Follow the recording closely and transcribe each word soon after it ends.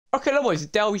Okay, now boys,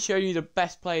 today I'll be showing you the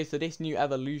best players for this new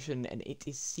evolution, and it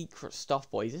is secret stuff,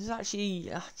 boys. This is actually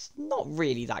it's not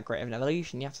really that great of an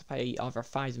evolution. You have to pay either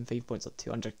 1,000 FIFA points or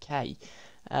 200k.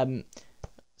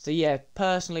 So yeah,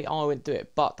 personally I wouldn't do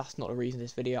it, but that's not the reason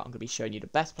this video. I'm going to be showing you the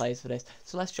best players for this.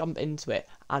 So let's jump into it.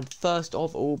 And first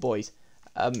of all, boys,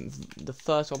 the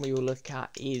first one we will look at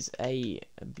is a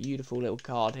beautiful little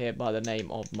card here by the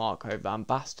name of Marco van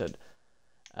Basten.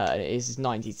 It is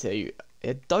 92.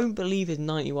 I don't believe his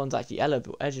 91's actually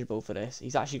eligible for this.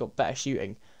 He's actually got better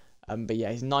shooting. But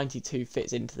yeah, his 92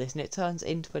 fits into this, and it turns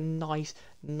into a nice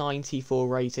 94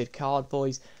 rated card,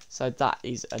 boys. So that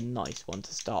is a nice one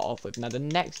to start off with. Now, the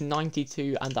next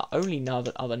 92 and the only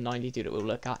other 92 that we'll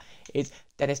look at is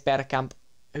Dennis Bergkamp,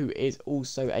 who is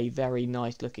also a very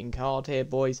nice looking card here,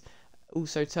 boys.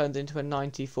 Also turns into a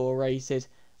 94 rated.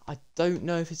 I don't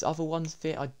know if his other ones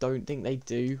fit. I don't think they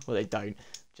do. Well, they don't.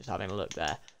 Just having a look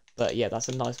there. But yeah, that's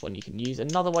a nice one you can use.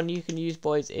 Another one you can use,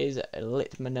 boys, is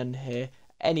Litmanen here.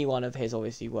 Any one of his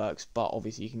obviously works, but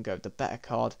obviously you can go with the better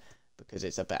card because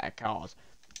it's a better card.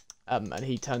 And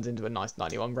he turns into a nice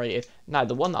 91 rated. Now,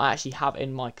 the one that I actually have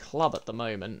in my club at the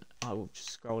moment, I will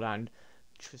just scroll down.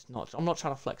 I'm not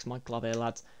trying to flex my club here,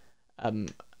 lads. I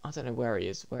don't know where he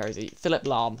is. Where is he? Philipp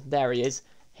Lahm. There he is.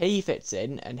 He fits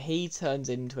in, and he turns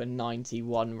into a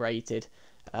 91 rated,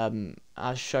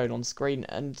 as shown on screen.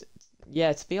 And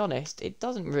yeah, to be honest, it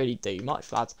doesn't really do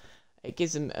much, lads. It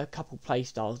gives him a couple play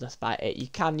styles, that's about it. You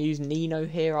can use Nino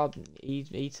here.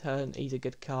 He's a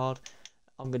good card.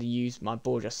 I'm going to use my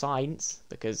Borja Science,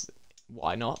 because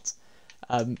why not?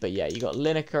 But yeah, you got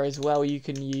Lineker as well you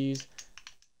can use.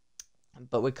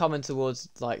 But we're coming towards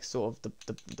like sort of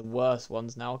the worst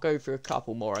ones now. I'll go through a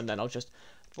couple more, and then what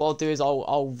I'll do is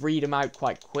I'll read them out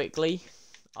quite quickly.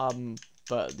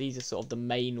 But these are sort of the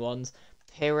main ones.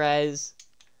 Perez,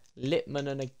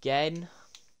 Litmanen again,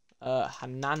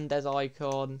 Hernandez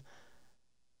icon,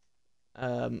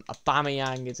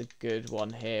 Aubameyang is a good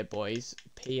one here, boys.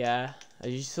 Pierre,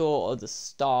 as you saw at the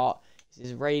start, this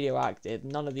is radioactive.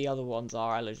 None of the other ones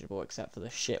are eligible except for the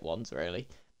shit ones, really.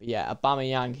 But yeah,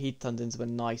 Aubameyang, he turns into a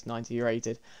nice 90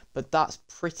 rated. But that's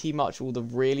pretty much all the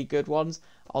really good ones.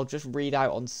 I'll just read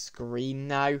out on screen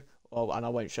now, and I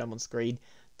won't show them on screen.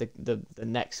 The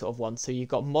next sort of one. So you've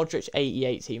got Modric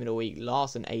 88 team of the week,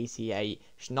 Larson 88,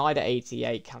 Schneider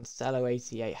 88, Cancelo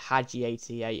 88, Hadji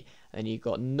 88, and then you've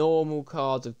got normal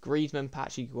cards of Griezmann,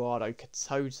 Pachi, Guardo,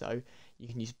 Katoto. You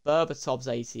can use Berbatov's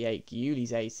 88,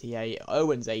 Guli's 88,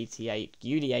 Owen's 88.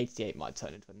 Guli 88 might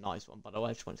turn into a nice one, by the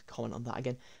way. I just wanted to comment on that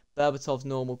again. Berbatov's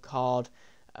normal card.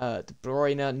 De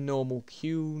Bruyne, normal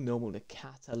Q, normal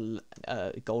Nakata,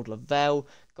 gold Lavelle,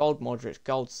 gold Modric,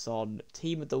 gold Son,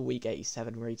 team of the week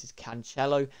 87 rated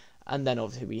Cancelo, and then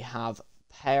obviously we have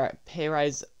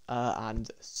Perez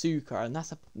and Suka, and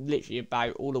that's literally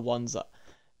about all the ones that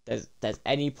there's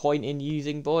any point in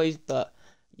using, boys. But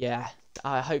yeah,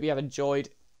 I hope you have enjoyed.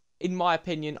 In my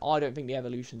opinion, I don't think the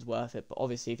evolution's worth it, but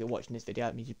obviously if you're watching this video,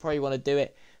 that means you probably want to do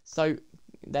it. So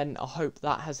then I hope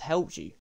that has helped you.